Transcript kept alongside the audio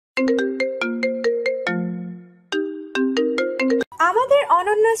আমাদের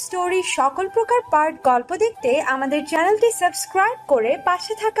অনন্য স্টোরি সকল প্রকার পার্ট গল্প দেখতে আমাদের চ্যানেলটি সাবস্ক্রাইব করে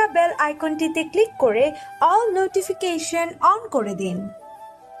পাশে থাকা বেল আইকনটিতে ক্লিক করে অল নোটিফিকেশন অন করে দিন।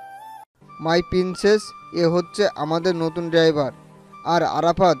 মাই প্রিন্সেস, এ হচ্ছে আমাদের নতুন ড্রাইভার। আর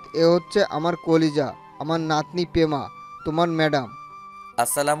আরাফাত, এ হচ্ছে আমার কলিজা, আমার নাতনি পেমা, তোমার ম্যাডাম।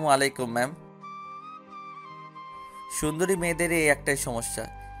 আসসালামু আলাইকুম ম্যাম। সুন্দরী মেয়েদের এই একটাই সমস্যা,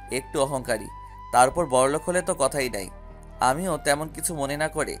 একটু অহংকারী, তারপর বড়লোক হলে তো কথাই নাই। আমিও তেমন কিছু মনে না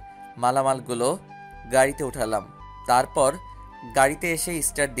করে মালামালগুলো গাড়িতে উঠালাম, তারপর গাড়িতে এসে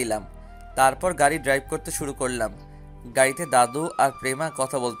স্টার্ট দিলাম, তারপর গাড়ি ড্রাইভ করতে শুরু করলাম। গাড়িতে দাদু আর প্রেমা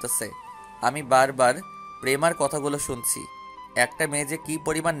কথা বলতেছে, আমি বারবার প্রেমার কথাগুলো শুনছি। একটা মেয়ে যে কী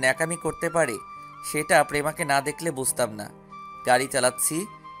পরিমাণ ন্যাকামি করতে পারে সেটা প্রেমাকে না দেখলে বুঝতাম না। গাড়ি চালাচ্ছি,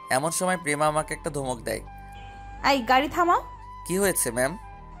 এমন সময় প্রেমা আমাকে একটা ধমক দেয়। এই গাড়ি থামাও। কি হয়েছে ম্যাম?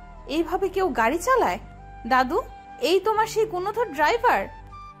 এইভাবে কেউ গাড়ি চালায়? দাদু, এই তোমার সেই গুণধর ড্রাইভার?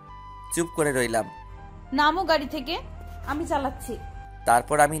 চুপ করে রইলাম। নামো গাড়ি থেকে, আমি চালাচ্ছি।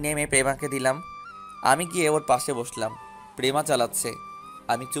 তারপর আমি নেমে প্রেমাকে দিলাম। আমি গিয়ে ওর পাশে বসলাম। প্রেমা চালাচ্ছে,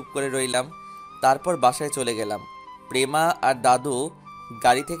 আমি চুপ করে রইলাম। তারপর বাসায় চলে গেলাম। প্রেমা আর দাদু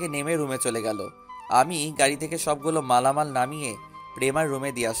গাড়ি থেকে নেমে রুমে চলে গেল। আমি গাড়ি থেকে সবগুলো মালামাল নামিয়ে প্রেমার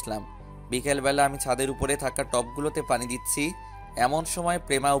রুমে দিয়ে আসলাম। বিকেলবেলা আমি ছাদের উপরে থাকা টবগুলোতে পানি দিচ্ছি, এমন সময়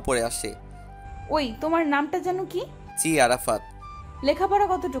প্রেমা উপরে আসে। ওই, তোমার নামটা যেন কি? জি, আরাফাত। লেখাপড়া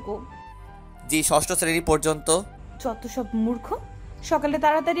কতটুকু? জি, ষষ্ঠ শ্রেণী পর্যন্ত। যত সব মূর্খ। সকালে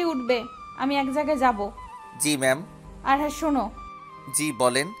তাড়াতাড়ি উঠবে, আমি এক জায়গায় যাব। জি ম্যাম। আর হ্যাঁ শোনো। জি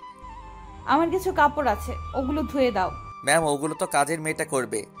বলেন। আমার কিছু কাপড় আছে, ওগুলো ধুয়ে দাও। ম্যাম, ওগুলো তো কাজের মেয়েটা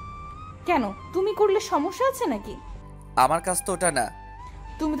করবে। কেন, তুমি করলে সমস্যা আছে নাকি? আমার কাজ তো ওটা না।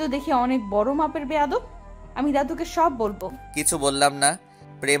 তুমি তো দেখি অনেক বড় মাপের বেয়াদব। আমি দাদুকে সব বলবো। কিছু বললাম না।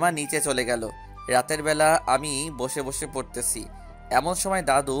 প্রেমা নিচে চলে গেল। রাতের বেলা আমি বসে বসে পড়তেছি, এমন সময়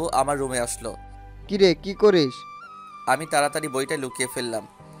দাদু আমার রুমে আসলো। কিরে, কি করিস? আমি তাড়াতাড়ি বইটা লুকিয়ে ফেললাম।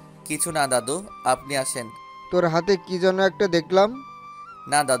 কিছু না দাদু, আপনি আসেন। তোর হাতে কি যেন একটা দেখলাম।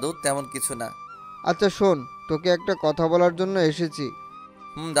 না দাদু, তেমন কিছু না। আচ্ছা শোন, তোকে একটা কথা বলার জন্য এসেছি।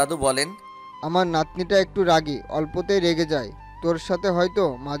 দাদু বলেন। আমার নাতনিটা একটু রাগী, অল্পতেই রেগে যায়। তোর সাথে হয়তো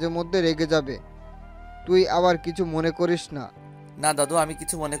মাঝে মধ্যে রেগে যাবে, তুই আবার কিছু মনে করিস না। না দাদু, আমি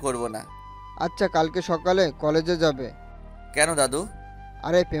কিছু মনে করব না। আচ্ছা, কালকে সকালে কলেজে যাবে। কেন দাদু?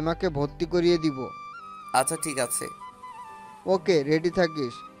 আরে, পেমাকে ভর্তি করিয়ে দিব। আচ্ছা ঠিক আছে। ওকে, রেডি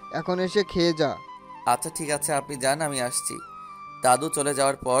থাকিস, এখন এসে খেয়ে যা। আচ্ছা ঠিক আছে, আপনি যান, আমি আসছি। দাদু চলে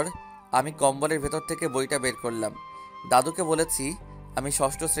যাওয়ার পর আমি কম্বলের ভেতর থেকে বইটা বের করলাম। দাদুকে বলেছি আমি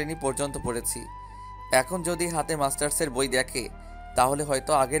ষষ্ঠ শ্রেণী পর্যন্ত পড়েছি। এখন যদি হাতে মাস্টার্সের বই দেখে তাহলে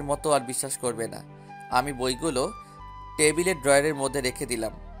হয়তো আগের মতো আর বিশ্বাস করবে না। আমি বইগুলো টেবিলের ড্রয়ারের মধ্যে রেখে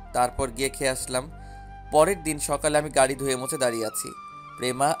দিলাম, তারপর গিয়ে খেয়ে আসলাম। পরের দিন সকালে আমি গাড়ি ধুয়ে মুছে দাঁড়িয়ে আছি।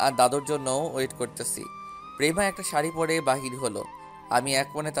 প্রেমা আর দাদুর জন্য ওয়েট করতেছি। প্রেমা একটা শাড়ি পরে বাহির হলো, আমি এক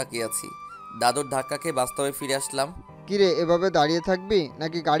মনে তাকিয়ে আছি। দাদুর ধাক্কা খেয়ে বাস্তবে ফিরে আসলাম। কিরে, এভাবে দাঁড়িয়ে থাকবি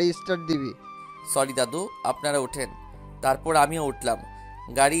নাকি গাড়ি স্টার্ট দিবি? সরি দাদু, আপনারা ওঠেন। তারপর আমিও উঠলাম,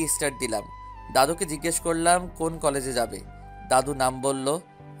 গাড়ি স্টার্ট দিলাম। দাদুকে জিজ্ঞেস করলাম কোন কলেজে যাবে। দাদু নাম বলল,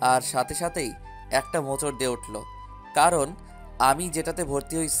 আর সাথে সাথেই একটা মোচড় দিয়ে উঠল, কারণ আমি যেটাতে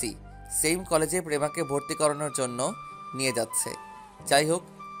ভর্তি হয়েছি সেম কলেজে প্রেমাকে ভর্তি করানোর জন্য নিয়ে যাচ্ছে। যাই হোক,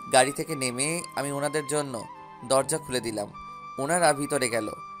 গাড়ি থেকে নেমে আমি ওনাদের জন্য দরজা খুলে দিলাম। ওনারা ভিতরে গেল,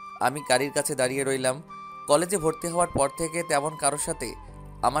 আমি গাড়ির কাছে দাঁড়িয়ে রইলাম। কলেজে ভর্তি হওয়ার পর থেকে তেমন কারোর সাথে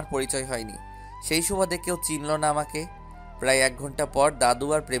আমার পরিচয় হয়নি, সেই সুবাদে কেউ চিনল না আমাকে। প্রায় 1 ঘন্টা পর দাদু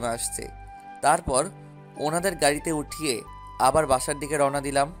আর প্রেমা আসছে। তারপর ওনাদের গাড়িতে উঠিয়ে আবার বাসার দিকে রওনা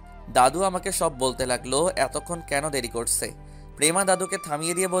দিলাম। দাদু আমাকে সব বলতে লাগলো এতক্ষণ কেন দেরি করছে। প্রেমা দাদুকে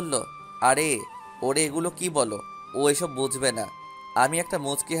থামিয়ে দিয়ে বলল, আরে ওরে এগুলো কি বলো, ও এসব বুঝবে না। আমি একটা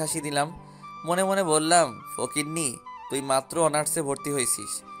মুচকি হাসি দিলাম, মনে মনে বললাম, ফকিন্নি, তুই মাত্র অনার্সে ভর্তি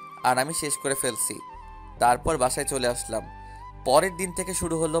হয়েছিস আর আমি শেষ করে ফেলছি। তারপর বাসায় চলে আসলাম। পরের দিন থেকে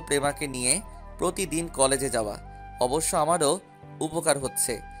শুরু হলো প্রেমাকে নিয়ে প্রতিদিন কলেজে যাওয়া। অবশ্য আমারও উপকার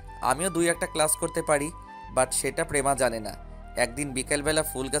হচ্ছে, আমিও 2-1টা ক্লাস করতে পারি, বাট সেটা প্রেমা জানে না। একদিন বিকেলবেলা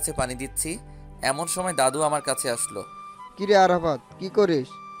ফুল গাছে পানি দিচ্ছি, এমন সময় দাদু আমার কাছে আসলো। কিরে আরাফাত, কি করিস?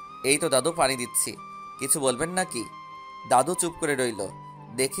 এই তো দাদু, পানি দিচ্ছি। কিছু বলবেন নাকি? দাদু চুপ করে রইল,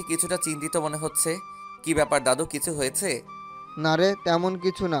 দেখি কিছুটা চিন্তিত মনে হচ্ছে। কি ব্যাপার দাদু, কিছু হয়েছে? না রে, তেমন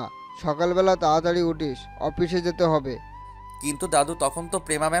কিছু না। সকালবেলা তাড়াতাড়ি উঠিস, অফিসে যেতে হবে। কিন্তু দাদু, তখন তো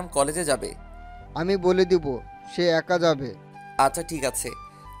প্রেমা ম্যাম কলেজে যাবে। আমি বলে দিব, সে একা যাবে। আচ্ছা ঠিক আছে।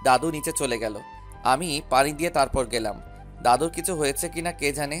 দাদু নিচে চলে গেল, আমি পানি দিয়ে তারপর গেলাম। দাদুর কিছু হয়েছে কিনা কে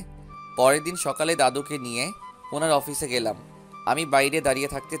জানে। পরের দিন সকালে দাদুকে নিয়ে ওনার অফিসে গেলাম। আমি বাইরে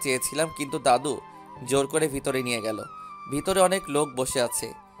দাঁড়িয়ে থাকতে চেয়েছিলাম, কিন্তু দাদু জোর করে ভিতরে নিয়ে গেল। ভিতরে অনেক লোক বসে আছে,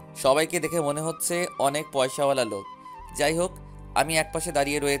 সবাইকে দেখে মনে হচ্ছে অনেক পয়সাওয়ালা লোক। যাই হোক, আমি একপাশে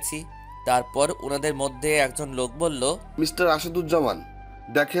দাঁড়িয়ে রয়েছি। তারপর ওনাদের মধ্যে একজন লোক বলল, মিস্টার আসাদুজ্জামান,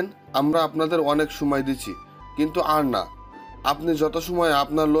 দেখেন আমরা আপনাদের অনেক সময় দিচ্ছি, কিন্তু আর না। আপনি যত সময়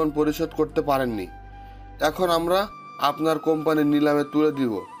আপনার লোন পরিশোধ করতে পারেননি, এখন আমরা আপনার কোম্পানির নিলামে তুলে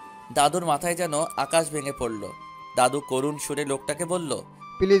দিব। দাদুর মাথায় যেন আকাশ ভেঙে পড়ল। দাদু করুণ সুরে লোকটাকে বলল,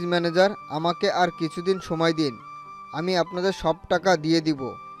 প্লিজ ম্যানেজার, আমাকে আর কিছুদিন সময় দিন, আমি আপনাদের সব টাকা দিয়ে দিব।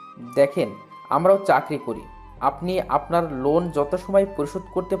 দেখেন, আমরাও চাকরি করি। আপনি আপনার লোন যত সময় পরিশোধ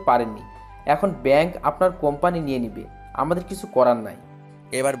করতে পারেননি, এখন ব্যাংক আপনার কোম্পানি নিয়ে নিবে, আমাদের কিছু করার নাই।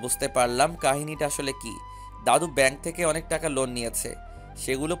 এবার বুঝতে পারলাম কাহিনীটা আসলে কি। দাদু ব্যাংক থেকে অনেক টাকা লোন নিয়েছে,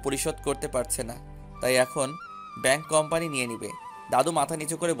 সেগুলো পরিশোধ করতে পারছে না, তাই এখন ব্যাংক কোম্পানি নিয়ে নিবে। দাদু মাথা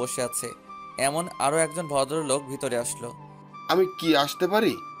নিচু করে বসে আছে। এমন আরও একজন ভদ্রলোক ভিতরে আসলো। আমি কি আসতে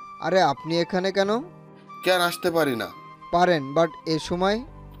পারি? আরে আপনি এখানে কেন? কেন আসতে পারি না? পারেন, বাট এ সময়।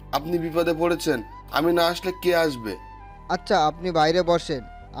 আপনি বিপদে পড়েছেন, আমি না আসলে কে আসবে? আচ্ছা, আপনি বাইরে বসেন,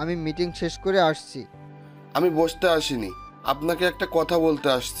 আমি মিটিং শেষ করে আসছি। আমি বসতে আসিনি, আপনাকে একটা কথা বলতে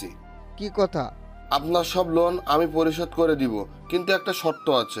আসছি। কি কথা? আপনার সব লোন আমি পরিশোধ করে দিব, কিন্তু একটা শর্ত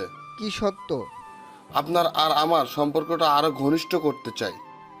আছে। কি সত্য? আপনার আর আমার সম্পর্কটা আরো ঘনিষ্ঠ করতে চাই।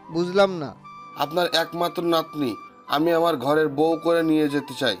 বুঝলাম না। আপনার একমাত্র নাতনি আমি আমার ঘরের বউ করে নিয়ে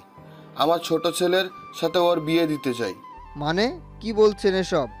যেতে চাই। আমার ছোট ছেলের সাথে ওর বিয়ে দিতে চাই। মানে কি বলছেন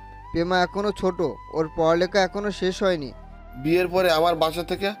এসব? পেমা এখনো ছোট, ওর পড়ালেখা এখনো শেষ হয়নি। বিয়ের পরে আমার বাসা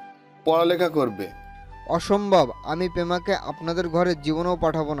থেকে পড়ালেখা করবে। অসম্ভব, আমি পেমাকে আপনাদের ঘরে জীবনেও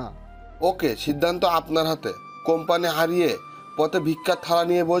পাঠাবো না। ওকে, সিদ্ধান্ত আপনার হাতে। কোম্পানি হারিয়ে পথে ভিক্ষার থালা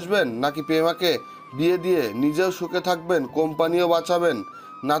নিয়ে বসবেন, নাকি পেমাকে বিয়ে দিয়ে নিজেও সুখে থাকবেন, কোম্পানিও বাঁচাবেন,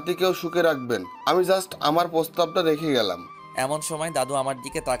 নাতিকেও সুখে রাখবেন? আমি জাস্ট আমার প্রস্তাবটা রেখে গেলাম। এমন সময় দাদু আমার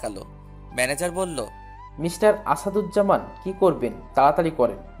দিকে তাকালো। ম্যানেজার বলল, মিস্টার আসাদুজ্জামান, কি করবেন তাড়াতাড়ি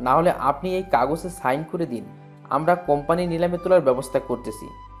করেন, না হলে আপনি এই কাগজে সাইন করে দিন, আমরা কোম্পানি নিলামে তোলার ব্যবস্থা করতেছি।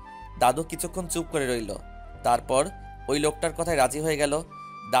 দাদু কিছুক্ষণ চুপ করে রইল। তারপর ওই লোকটার কথায় রাজি হয়ে গেল।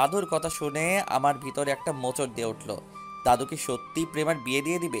 দাদুর কথা শুনে আমার ভিতরে একটা মোচড় দিয়ে উঠল। দাদু কি সত্যি প্রেমার বিয়ে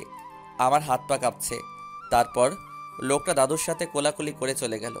দিয়ে দিবে? আমার হাত পা কাঁপছে। তারপর লোকটা দাদুর সাথে কোলাকুলি করে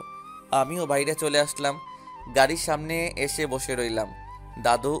চলে গেল। আমিও বাইরে চলে আসলাম, গাড়ির সামনে এসে বসে রইলাম।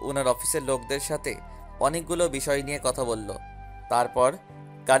 দাদু ওনার অফিসের লোকদের সাথে অনেকগুলো বিষয় নিয়ে কথা বলল। তারপর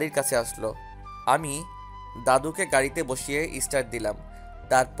গাড়ির কাছে আসলো। আমি দাদুকে গাড়িতে বসিয়ে স্টার্ট দিলাম।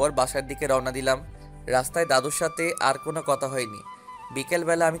 তারপর বাসার দিকে রওনা দিলাম। রাস্তায় দাদুর সাথে আর কোনো কথা হয়নি।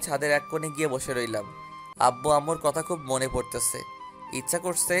 বিকেলবেলা আমি ছাদের এক কোণে গিয়ে বসে রইলাম। আব্বু আম্মুর কথা খুব মনে পড়তেছে, ইচ্ছা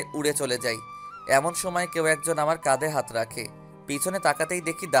করছে উড়ে চলে যাই। এমন সময় কেউ একজন আমার কাঁধে হাত রাখে। পিছনে তাকাতেই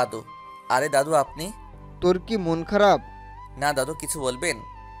দেখি দাদু। আরে দাদু, আপনি? তোর কি মন খারাপ? না দাদু, কিছু বলবেন?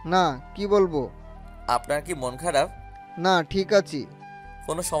 না, কি বলবো? আপনার কি মন খারাপ? না, ঠিক আছি।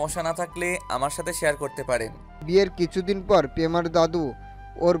 কোনো সমস্যা না থাকলে আমার সাথে শেয়ার করতে পারেন। বিয়ের কিছুদিন পর পেমার দাদু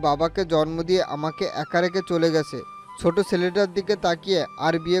ওর বাবাকে জন্ম দিয়ে আমাকে একা রেখে চলে গেছে। ছোট ছেলেটার দিকে তাকিয়ে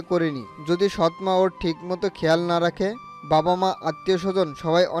আর বিয়ে করেনি। যদি সৎমা ওর ঠিকমতো খেয়াল না রাখে। বাবা মা আত্মীয় স্বজন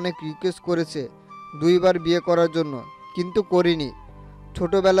সবাই অনেক রিকোয়েস্ট করেছে 2বার বিয়ে করার জন্য, কিন্তু করিনি।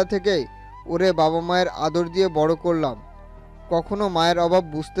 ছোটবেলা থেকেই ওরে বাবা মায়ের আদর দিয়ে বড় করলাম, কখনো মায়ের অভাব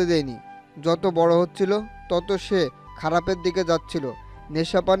বুঝতে দেয়নি। যত বড় হচ্ছিল তত সে খারাপের দিকে যাচ্ছিল।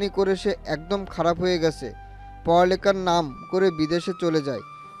 নেশাপানি করে সে একদম খারাপ হয়ে গেছে। পড়ালেখার নাম করে বিদেশে চলে যায়,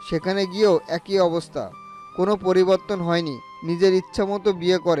 সেখানে গিয়েও একই অবস্থা, কোনো পরিবর্তন হয়নি। নিজের ইচ্ছা মতো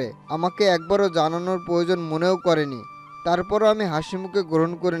বিয়ে করে, আমাকে একবারও জানানোর প্রয়োজন মনেও করেনি। তারপরও আমি হাসি মুখে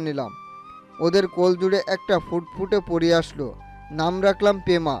গ্রহণ করে নিলাম। ওদের কোল জুড়ে একটা ফুটফুটে পরি আসলো, নাম রাখলাম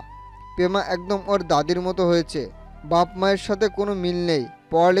পেমা। পেমা একদম ওর দাদির মতো হয়েছে। বাপ মায়ের সাথে কোনো মিল নেই,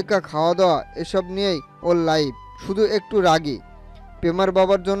 পড়ালেখা খাওয়া দাওয়া এসব নিয়েই ওর লাইফ। শুধু একটু রাগী। পেমার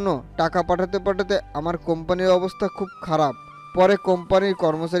বাবার জন্য টাকা পাঠাতে পাঠাতে আমার কোম্পানির অবস্থা খুব খারাপ। পরে কোম্পানির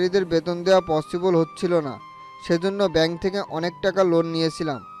কর্মচারীদের বেতন দেওয়া পসিবল হচ্ছিল না, সেজন্য ব্যাংক থেকে অনেক টাকা লোন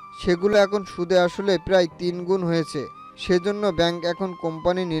নিয়েছিলাম। সেগুলো এখন সুদে আসলে প্রায় 3 গুণ হয়েছে। সেজন্য ব্যাংক এখন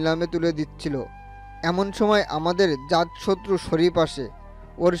কোম্পানি নিলামে তুলে দিচ্ছিল। এমন সময় আমাদের জাত শত্রু শরীফ আসে।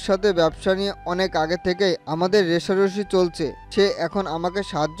 ওর সাথে ব্যবসা নিয়ে অনেক আগে থেকেই আমাদের রেষারেষি চলছে। সে এখন আমাকে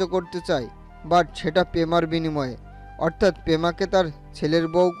সাহায্য করতে চায়, বাট সেটা পেমার বিনিময়ে, অর্থাৎ পেমাকে তার ছেলের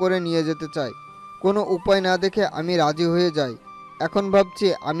বউ করে নিয়ে যেতে চায়। কোনো উপায় না দেখে আমি রাজি হয়ে যাই। এখন ভাবছি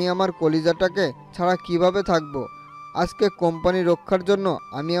আমি আমার কলিজাটাকে ছাড়া কিভাবে থাকব। আজকে কোম্পানি রক্ষার জন্য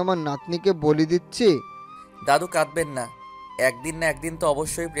আমি আমার নাতনিকে বলি দিচ্ছি। দাদু, কাঁদবেন না। একদিন না একদিন তো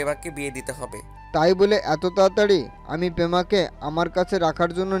অবশ্যই প্রেমাকে বিয়ে দিতে হবে। তাই বলে এত তাড়াতাড়ি আমি পেমাকে আমার কাছে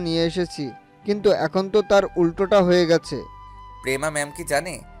রাখার জন্য নিয়ে এসেছি, কিন্তু এখন তো তার উল্টোটা হয়ে গেছে। প্রেমা ম্যাম কি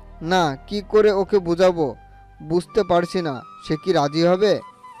জানে? না, কি করে ওকে বোঝাবো বুঝতে পারছি না। সে কি রাজি হবে?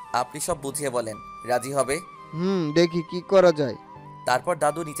 আপনি সব বুঝিয়ে বলেন, রাজি হবে। দেখি কি করা যায়। তারপর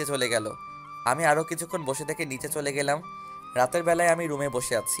দাদু নিচে চলে গেল। আমি আরও কিছুক্ষণ বসে থেকে নিচে চলে গেলাম। রাতের বেলায় আমি রুমে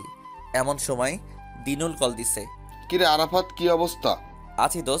বসে আছি, এমন সময় দিনুল কল দিছে। কিরে আরাফাত, কি অবস্থা?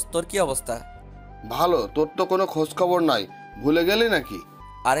 আছি দোস্ত, তোর কি অবস্থা? ভালো, তোর তো কোনো খোঁজ খবর নাই, ভুলে গেলি নাকি?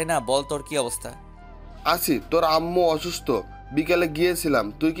 আরে না, বল তোর কি অবস্থা? আছি, তোর আম্মু অসুস্থ, বিকেলে গিয়েছিলাম,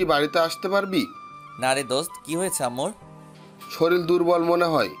 তুই কি বাড়িতে আসতে পারবি? না রে দোস্ত, কি হয়েছে আম্মুর? শরীর দুর্বল মনে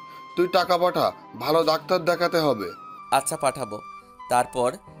হয়, তুই টাকা পাঠা, ভালো ডাক্তার দেখাতে হবে। আচ্ছা পাঠাবো। তারপর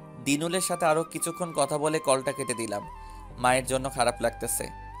দিনুলের সাথে আরও কিছুক্ষণ কথা বলে কলটা কেটে দিলাম। মায়ের জন্য খারাপ লাগতেছে।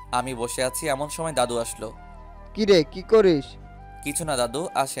 আমি বসে আছি, এমন সময় দাদু আসলো। কি রে, কি করিস? কিছু না দাদু,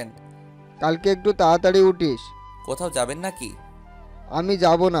 আসেন। কালকে একটু তাড়াতাড়ি উঠিস। কোথাও যাবেন নাকি? আমি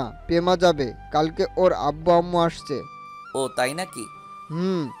যাব না, পেমা যাবে। কালকে ওর আব্বু আম্মু আসছে। ও তাই নাকি?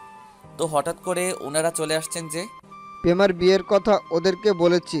 হুম তো হঠাৎ করে ওনারা চলে আসছেন যে? পেমার বিয়ের কথা ওদেরকে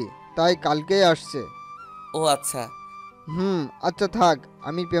বলেছি, তাই কালকেই আসছে। ও আচ্ছা। আচ্ছা থাক,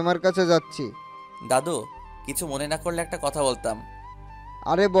 আমি পেমার কাছে যাচ্ছি। দাদু, কিছু মনে না করলে একটা কথা বলতাম।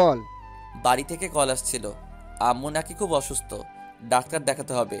 আরে বল। বাড়ি থেকে কল আসছিল, আম্মু নাকি খুব অসুস্থ, ডাক্তার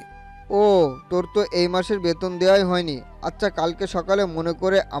দেখাতে হবে। ও, তোর তো এই মাসের বেতন দেওয়াই হয়নি। আচ্ছা, কালকে সকালে মনে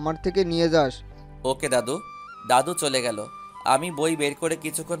করে আমার থেকে নিয়ে যাস। ওকে দাদু। দাদু চলে গেল। আমি বই বের করে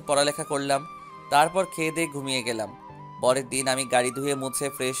কিছুক্ষণ পড়ালেখা করলাম, তারপর খেয়ে দিয়ে ঘুমিয়ে গেলাম। পরের দিন আমি গাড়ি ধুয়ে মুছে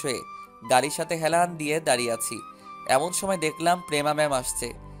ফ্রেশ হয়ে গাড়ির সাথে হেলান দিয়ে দাঁড়িয়ে আছি। এমন সময় দেখলাম প্রেমা ম্যাম আসছে।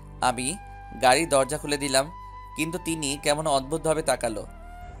 আমি গাড়ির দরজা খুলে দিলাম, কিন্তু তিনি কেমন অদ্ভুতভাবে তাকালো।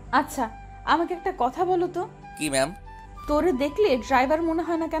 আচ্ছা, আমাকে একটা কথা বলো তো। কি ম্যাম? তোরে দেখলে ড্রাইভার মনে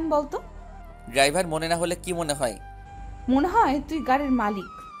হয় না কেন বলতো? ড্রাইভার মনে না হলে কি মনে হয়? মনে হয় তুই গাড়ির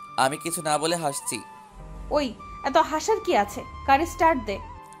মালিক। আমি কিছু না বলে হাসছি। ওই, এত হাসার কি আছে? গাড়ি স্টার্ট দে।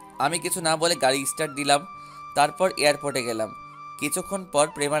 আমি কিছু না বলে গাড়ি স্টার্ট দিলাম। তারপর এয়ারপোর্টে গেলাম। কিছুক্ষণ পর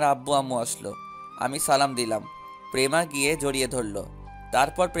প্রেমার আব্বু আম্মু আসলো। আমি সালাম দিলাম। প্রেমা গিয়ে জড়িয়ে ধরলো।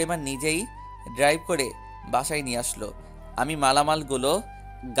 তারপর প্রেমা নিজেই ড্রাইভ করে বাসায় নিয়ে আসলো। আমি মালামালগুলো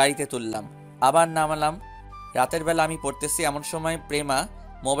গাড়িতে তুললাম, আবার নামালাম। রাতের বেলা আমি পড়তেছি, এমন সময় প্রেমা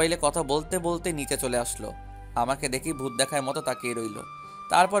মোবাইলে কথা বলতে বলতে নিচে চলে আসলো। আমাকে দেখি ভূত দেখার মতো তাকিয়ে রইল।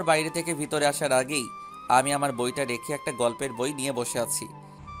 তারপর বাইরে থেকে ভিতরে আসার আগেই আমি আমার বইটা রেখে একটা গল্পের বই নিয়ে বসে আছি।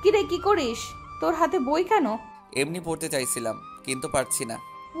 কিরে, কি করিস? তোর হাতে বই কেন? এমনি পড়তে চাইছিলাম, কিন্তু পারছি না।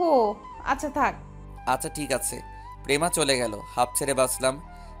 ও আচ্ছা, থাক। আচ্ছা ঠিক আছে। প্রেমা চলে গেল, হাঁপ ছেড়ে বাঁচলাম।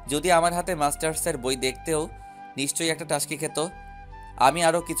 যদি আমার হাতে মাস্টার্সের বই দেখতেও নিশ্চয়ই একটা টাসকি খেত। আমি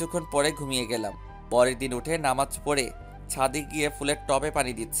আরও কিছুক্ষণ পরে ঘুমিয়ে গেলাম। পরের দিন উঠে নামাজ পড়ে ছাদে গিয়ে ফুলের টবে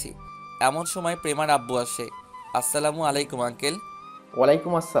পানি দিচ্ছি। এমন সময় প্রেমার আব্বু আসে। আসসালামু আলাইকুম আঙ্কেল।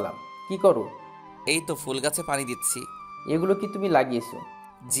 ওয়ালাইকুম আসসালাম। কি করো? এই তো ফুল গাছে পানি দিচ্ছি। এগুলো কি তুমি লাগিয়েছো?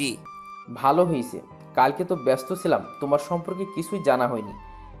 জি। ভালো হয়েছে। কালকে তো ব্যস্ত ছিলাম, তোমার সম্পর্কে কিছুই জানা হয়নি।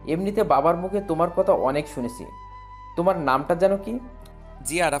 এমনিতে বাবার মুখে তোমার কথা অনেক শুনেছি। তোমার নামটা যেন কি?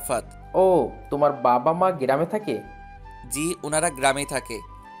 জি আরাফাত। ও, তোমার বাবা মা গ্রামে থাকে? জি, ওনারা গ্রামেই থাকে।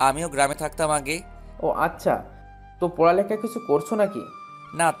 আমিও গ্রামে থাকতাম আগে। ও আচ্ছা, তো পড়ালেখা কিছু করছো নাকি?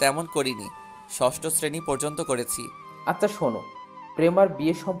 না, তেমন করিনি, ষষ্ঠ শ্রেণী পর্যন্ত করেছি। আচ্ছা শোনো, প্রেমার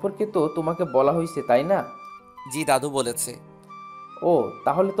বিয়ে সম্পর্কে তো তোমাকে বলা হয়েছে তাই না? জি, দাদু বলেছে। ও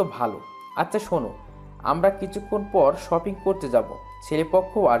তাহলে তো ভালো। আচ্ছা শোনো, আমরা কিছুক্ষণ পর শপিং করতে যাব,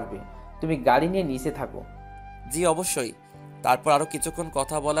 ছেলেপক্ষও আসবে। তুমি গাড়ি নিয়ে নিচে থাকো। জি অবশ্যই। তারপর আরও কিছুক্ষণ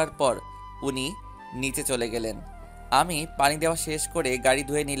কথা বলার পর উনি নিচে চলে গেলেন। আমি পানি দেওয়া শেষ করে গাড়ি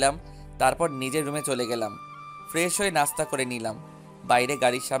ধুয়ে নিলাম। তারপর নিজের রুমে চলে গেলাম। ফ্রেশ হয়ে নাস্তা করে নিলাম। বাইরে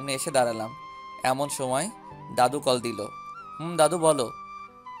গাড়ির সামনে এসে দাঁড়ালাম। এমন সময় দাদু কল দিল। দাদু বলো।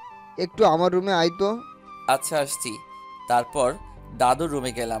 একটু আমার রুমে আয় তো। আচ্ছা আসছি। তারপর দাদুর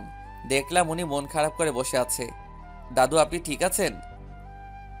রুমে গেলাম। দেখলাম উনি মন খারাপ করে বসে আছে। দাদু, আপনি ঠিক আছেন?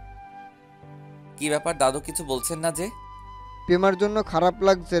 কি ব্যাপার দাদু, কিছু বলছেন না যে? পেমার জন্য খারাপ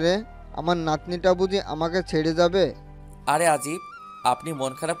লাগছে রে। আমার নাতনিটা বুঝি আমাকে ছেড়ে যাবে? আরে আজিব, আপনি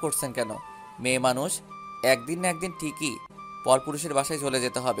মন খারাপ করছেন কেন? মেয়ে মানুষ, একদিন না একদিন ঠিকই পরপুরুষের বাসায় চলে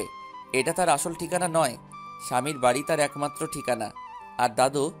যেতে হবে। এটা তার আসল ঠিকানা নয়, স্বামীর বাড়ি তার একমাত্র ঠিকানা। আর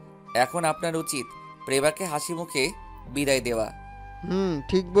দাদু, এখন আপনার উচিত প্রেমাকে হাসি মুখে বিদায় দেওয়া।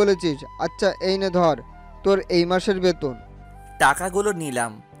 ঠিক বলেছিস। আচ্ছা এই নে ধর, তোর এই মাসের বেতন। টাকাগুলো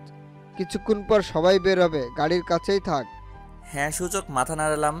নিলাম। কিছুক্ষণ পর সবাই বের হবে, গাড়ির কাছেই থাক। হ্যাঁ সূচক মাথা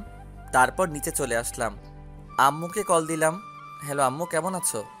নাড়ালাম। তারপর নিচে চলে আসলাম। আম্মুকে কল দিলাম। হ্যালো আম্মু, কেমন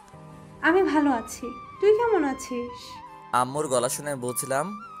আছো? আমি ভালো আছি, তুই কেমন আছিস? আম্মুর গলা শুনে বুঝলাম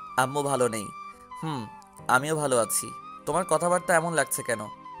আম্মু ভালো নেই। আমিও ভালো আছি। তোমার কথাবার্তা এমন লাগছে কেন?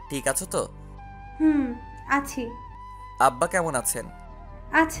 ঠিক আছো তো? হুম, আছি। আব্বা কেমন আছেন?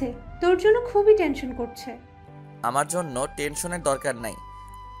 আছে, তোর জন্য খুবই টেনশন করছে। আমার জন্য টেনশনের দরকার নাই।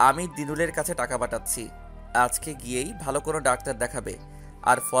 আমি দিনুলের কাছে টাকা পাঠাচ্ছি। আজকে গিয়েই ভালো কোনো ডাক্তার দেখাবে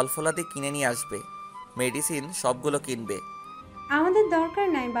আর ফল ফলাদি কিনে নিয়ে আসবে। মেডিসিন সবগুলো কিনবে। আমাদের দরকার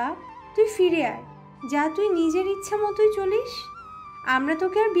নাই বাপ, তুই ফিরে আয়। যা তুই নিজের ইচ্ছা মতোই চলিস, আমরা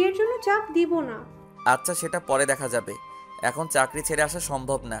তোকে আর বিয়ের জন্য চাপ দিব না। আচ্ছা, সেটা পরে দেখা যাবে। এখন চাকরি ছেড়ে আসা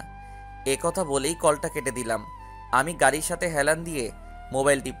সম্ভব না। এ কথা বলেই কলটা কেটে দিলাম। আমি গাড়ির সাথে হেলান দিয়ে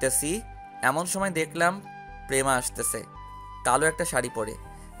মোবাইল টিপতেছি, এমন সময় দেখলাম প্রেমা আসতেছে, কালো একটা শাড়ি পরে।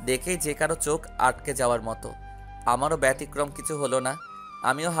 দেখেই যে কারো চোখ আটকে যাওয়ার মতো। আমারও ব্যতিক্রম কিছু হলো না।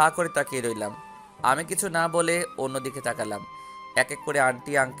 আমিও হা করে তাকিয়ে রইলাম। আমি কিছু না বলে অন্যদিকে তাকালাম। এক এক করে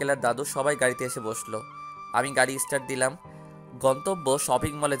আন্টি, আঙ্কেল আর দাদু সবাই গাড়িতে এসে বসলো। আমি গাড়ি স্টার্ট দিলাম। গন্তব্য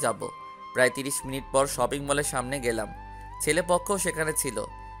শপিং মলে যাব। প্রায় 30 মিনিট পর শপিং মলের সামনে গেলাম। ছেলেপক্ষও সেখানে ছিল।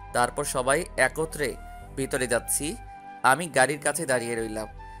 তারপর সবাই একত্রে ভিতরে যাচ্ছি। আমি গাড়ির কাছে দাঁড়িয়ে রইলাম।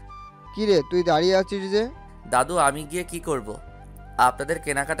 কি রে, তুই দাঁড়িয়ে আছিস যে? দাদু, আমি গিয়ে কি করব? আপনাদের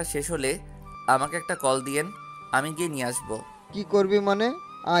কেনাকাটা শেষ হলে আমাকে একটা কল দিয়েন, আমি গিয়ে নিয়ে আসবো। কি করবি মানে?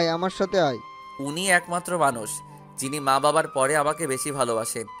 আয় আমার সাথে আয়। উনি একমাত্র মানুষ যিনি মা বাবার পরে আমাকে বেশি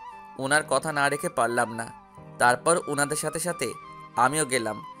ভালোবাসেন। ওনার কথা না রেখে পারলাম না। তারপর ওনাদের সাথে সাথে আমিও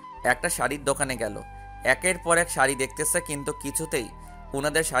গেলাম। একটা শাড়ির দোকানে গেল। একের পর এক শাড়ি দেখতেছে, কিন্তু কিছুতেই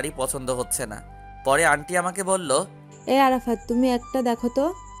ওনাদের শাড়ি পছন্দ হচ্ছে না। পরে আন্টি আমাকে বলল, এ আরাফাত, তুমি একটা দেখো তো।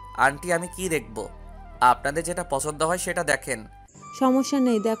 আন্টি, আমি কি দেখব? আপনাদের যেটা পছন্দ হয় সেটা দেখেন। সমস্যা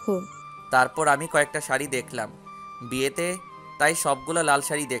নেই, দেখো। তারপর আমি কয়েকটা শাড়ি দেখলাম। বিয়েতে তাই সবগুলো লাল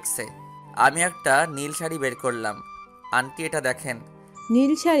শাড়ি দেখছে। আমি একটা নীল শাড়ি বের করলাম। আন্টি, এটা দেখেন।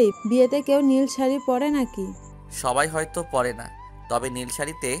 নীল শাড়ি? বিয়েতে কেউ নীল শাড়ি পরে নাকি? সবাই হয়তো পরে না, তবে নীল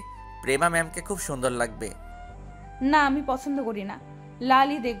শাড়িতে প্রেমা ম্যামকে খুব সুন্দর লাগবে। না, আমি পছন্দ করি না,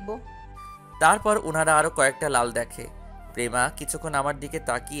 লালই দেখবো। তারপর ওনারা আরও কয়েকটা লাল দেখে। প্রেমা কিছুক্ষণ আমার দিকে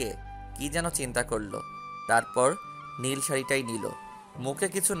তাকিয়ে কি যেন চিন্তা করলো। তারপর নীল শাড়িটাই নিল। মুখে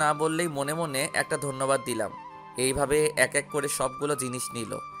কিছু না বললেই মনে মনে একটা ধন্যবাদ দিলাম। এইভাবে এক এক করে সবগুলো জিনিস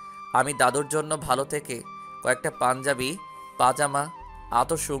নিল। আমি দাদুর জন্য ভালো থেকে কয়েকটা পাঞ্জাবি, পাজামা,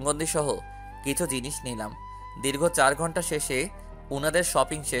 আতর, সুগন্ধি সহ কিছু জিনিস নিলাম। দীর্ঘ 4 ঘন্টা শেষে ওনাদের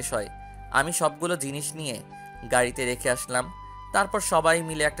শপিং শেষ হয়। আমি সবগুলো জিনিস নিয়ে গাড়িতে রেখে আসলাম। তারপর সবাই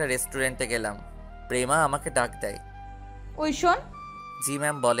মিলে একটা রেস্টুরেন্টে গেলাম। প্রেমা আমাকে ডাক দেয়। ওই শোন, জি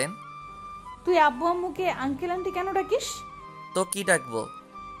ম্যাম, বলেন। তুই আব্বু আম্মুকে আঙ্কেল আন্টি কেন ডাকিস? তো কি ডাকবো?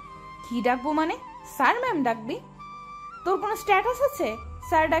 কি ডাকবো মানে? স্যার ম্যাম ডাকবি? তোর কোনো স্ট্যাটাস আছে?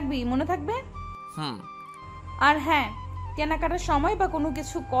 স্যার ডাকবি, মনে থাকবে। হুম। আর হ্যাঁ, কেনাকাটার সময় বা কোনো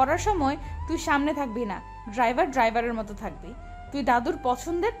কিছু করার সময় তুই সামনে থাকবি না, ড্রাইভারের মতো থাকবি। তুই দাদুর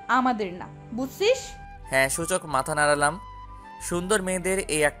পছন্দের, আমাদের না, বুঝছিস? হ্যাঁ, সূচক মাথা নাড়ালাম। সুন্দর মেয়েদের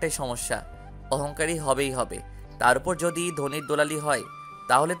এই একটাই সমস্যা, অহংকারী হবেই হবে। তার উপর যদি ধনির দোলালি হয়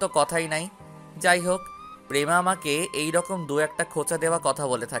তাহলে তো কথাই নাই। যাই হোক, প্রেমা আমাকে এই রকম দু একটা খোঁচা দেওয়া কথা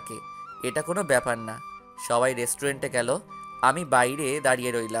বলে থাকে, এটা কোনো ব্যাপার না। সবাই রেস্টুরেন্টে গেল, আমি বাইরে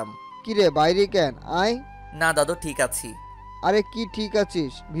দাঁড়িয়ে রইলাম। কি রে, বাইরে কেন? আয়। না দাদু, ঠিক আছি। আরে কি ঠিক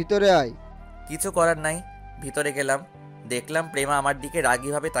আছিস? ভিতরে আয়। কিছু করার নাই। ভিতরে গেলাম, দেখলাম প্রেমা আমার দিকে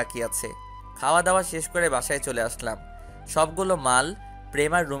রাগীভাবে তাকিয়ে আছে। খাওয়া দাওয়া শেষ করে বাসায় চলে আসলাম। সবগুলো মাল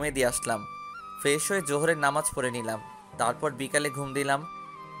প্রেমার রুমে দিয়ে আসলাম। ফ্রেশ হয়ে জোহরের নামাজ পড়ে নিলাম। তারপর বিকালে ঘুম দিলাম।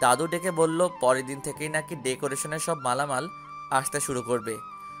 দাদু ডেকে বলল পরের দিন থেকেই নাকি ডেকোরেশনের সব মালামাল আসতে শুরু করবে,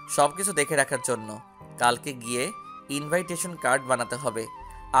 সব কিছু দেখে রাখার জন্য। কালকে গিয়ে ইনভাইটেশন কার্ড বানাতে হবে।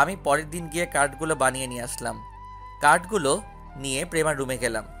 আমি পরের দিন গিয়ে কার্ডগুলো বানিয়ে নিয়ে আসলাম। কার্ডগুলো নিয়ে প্রেমার রুমে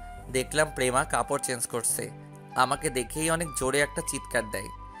গেলাম। দেখলাম প্রেমা কাপড় চেঞ্জ করছে। আমাকে দেখেই অনেক জোরে একটা চিৎকার দেয়।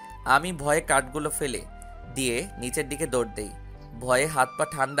 আমি ভয়ে কার্ডগুলো ফেলে দিয়ে নিচের দিকে দৌড় দেই। ভয়ে হাত পা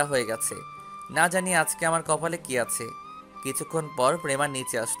ঠান্ডা হয়ে গেছে। না জানি আজকে আমার কপালে কি আছে। কিছুক্ষণ পর প্রেমা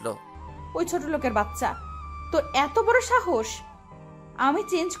নিচে আসলো। ওই ছোট লোকের বাচ্চা, তোর এত বড় সাহস! আমি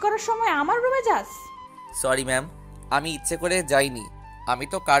চেঞ্জ করার সময় আমার রুমে যাস? সরি ম্যাম, আমি ইচ্ছে করে যাইনি। আমি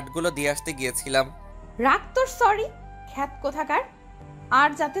তো কার্ডগুলো দিয়ে আসতে গিয়েছিলাম। রাখ তোর সরি, খ্যাত কোথাকার! আর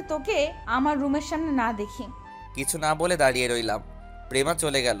যাতে তোকে আমার রুমের সামনে না দেখি। কিছু না বলে দাঁড়িয়ে রইলাম। প্রেমা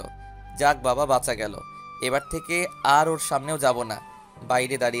চলে গেল। যাক বাবা, বাঁচা গেল। এবার থেকে আর ওর সামনেও যাব না।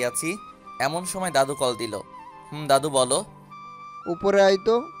 বাইরে দাঁড়িয়ে আছি, এমন সময় দাদু কল দিল। দাদু বলো। উপরে আয়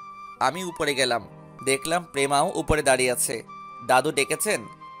তো। আমি উপরে গেলাম, দেখলাম প্রেমাও উপরে দাঁড়িয়ে আছে। দাদু ডেকেছেন?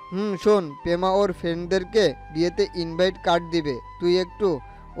 শোন, প্রেমা ওর ফ্রেন্ডদেরকে বিয়েতে ইনভাইট কার্ড দিবে, তুই একটু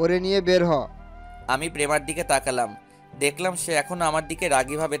ওরে নিয়ে বের হ। আমি প্রেমার দিকে তাকালাম, দেখলাম সে এখনো আমার দিকে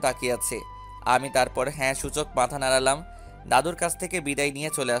রাগীভাবে তাকিয়ে আছে। আমি তারপর হ্যাঁ সূচক মাথা নাড়ালাম। দাদুর কাছ থেকে বিদায় নিয়ে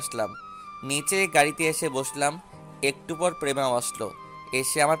চলে আসলাম। নিচে গাড়িতে এসে বসলাম। একটু পর প্রেমাও আসলো,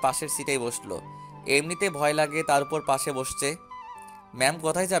 এসে আমার পাশের সিটেই বসলো। এমনিতে ভয় লাগে, তার উপর পাশে বসছে। ম্যাম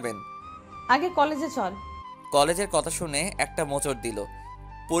কোথায় যাবেন? আগে কলেজে চল। কলেজের কথা শুনে একটা মোচড় দিল।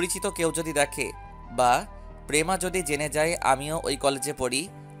 পরিচিত কেউ যদি দেখে বা প্রেমা যদি জেনে যায় আমিও ওই কলেজে পড়ি,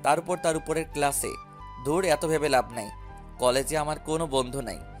 তার উপরের ক্লাসে, দূর এত ভেবে লাভ নাই। কলেজে আমার কোনো বন্ধু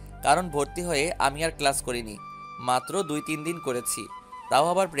নাই, কারণ ভর্তি হয়ে আমি আর ক্লাস করিনি, মাত্র 2-3 দিন করেছি, তাও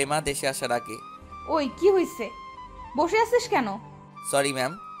আবার প্রেমা দেশে আসার আগে। ওই কি হইছে, বসে আছিস কেন? Sorry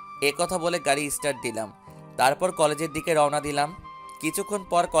ma'am. এ কথা বলে গাড়ি স্টার্ট দিলাম, তারপর কলেজের দিকে রওনা দিলাম। কিছুক্ষণ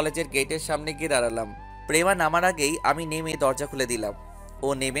পর কলেজের গেটের সামনে গিয়ে দাঁড়ালাম। প্রেমা নামার আগেই আমি নেমে দরজা খুলে দিলাম। ও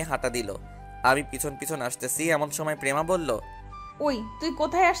নেমে হাঁটা দিল, আমি পিছন পিছন আসতেছি। এমন সময় প্রেমা বলল, ওই তুই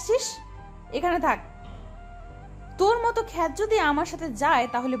কোথায় আসছিস? এখানে থাক। তোর মতো খ্যাত যদি আমার সাথে যায়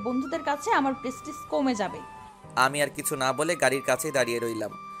তাহলে বন্ধুদের কাছে আমার প্রেস্টিজ কমে যাবে। আমি আর কিছু না বলে গাড়ির কাছেই দাঁড়িয়ে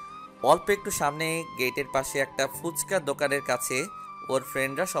রইলাম। অল্প একটু সামনে গেটের পাশে একটা ফুচকার দোকানের কাছে ওর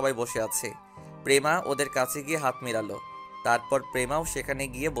ফ্রেন্ডরা সবাই বসে আছে। প্রেমা ওদের কাছে গিয়ে হাত মেলালো, তারপর প্রেমাও সেখানে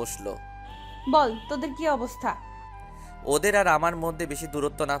গিয়ে বসলো। বল তোদের কি অবস্থা? ওদের আর আমার মধ্যে বেশি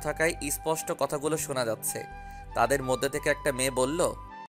দূরত্ব না থাকায় স্পষ্ট কথাগুলো শোনা যাচ্ছে। তাদের মধ্যে থেকে একটা মেয়ে বলল,